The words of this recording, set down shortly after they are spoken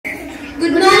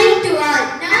Good morning to all.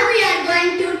 Now we are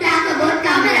going to talk about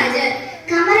Kamaraj.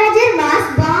 Kamaraj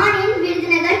was born in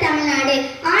Virudhunagar, Tamil Nadu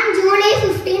on July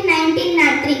 15,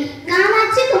 1903.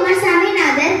 Kamachi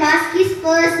Kumarasamy was his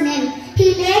first name.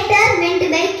 He later went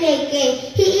by KK.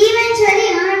 He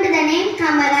eventually earned the name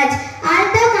Kamaraj.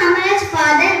 Although Kamaraj's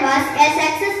father was a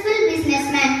successful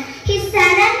businessman, his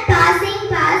sudden passing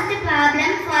posed a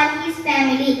problem for his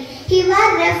family. He was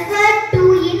referred to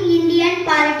in Indian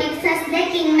politics as the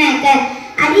kingmaker.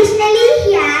 Additionally,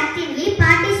 he actively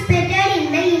participated in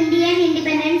the Indian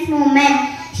independence movement.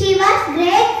 She was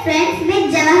great friends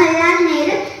with Jawaharlal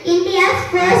Nehru, India's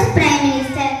first Prime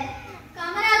Minister.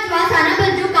 Kamaraj was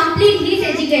unable to complete his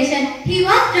education. He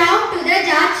was drawn to the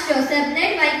George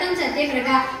Joseph-led Vaikam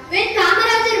Satyagraha. When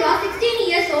Kamaraj was 16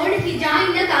 years old, he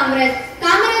joined the Congress.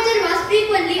 Kamaraj was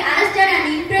frequently arrested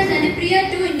and imprisoned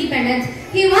prior to independence.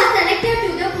 He was elected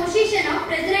to the position of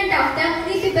President of the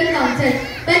Municipal Council,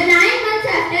 but 9 months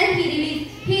after he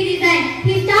resigned.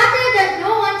 He started that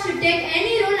no one should take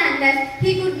any role unless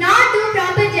he could not do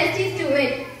proper justice to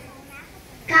it.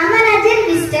 Kamaraj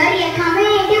visited a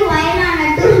community while on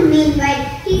a tour.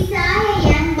 Meanwhile, he saw a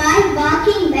young boy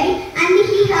walking by and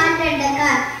he halted the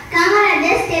car.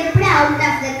 Kamaraj stepped out of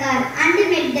the car and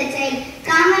met the child.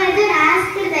 Kamaraj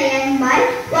asked the young boy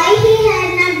why he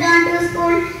had not gone to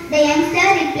school. The youngster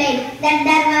replied that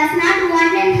there was not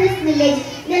one in his village.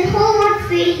 Then who would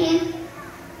feed him?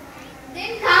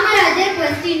 Then Kamaraj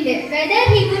questioned whether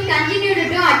he could continue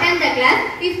to attend the class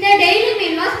if the daily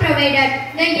meal was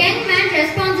provided. The young man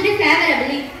responded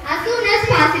favorably. As soon as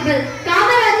possible,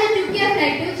 Kamaraj took a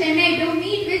flight to Chennai to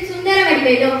meet with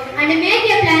Sundaravadivellu and make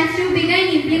a plans to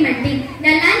begin implementing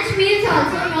the lunch meals,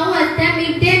 also known as the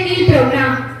midday meal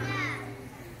program.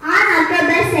 On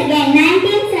October 2nd,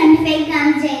 1975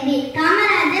 comes Jayanti.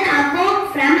 Kamaraj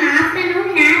awoke from afternoon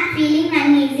nap feeling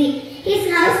uneasy. His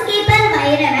housekeeper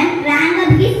Vairavan rang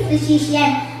up his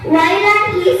physician while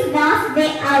on his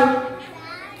way out.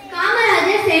 Kamaraj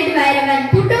said, Vairavan,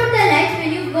 put out the lights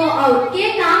when you go out.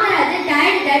 K. Kamaraj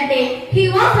died that day. He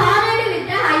was honored with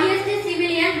the highest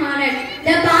civilian honor,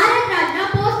 the Bharat Ratna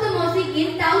posthumous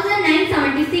in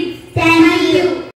 1976.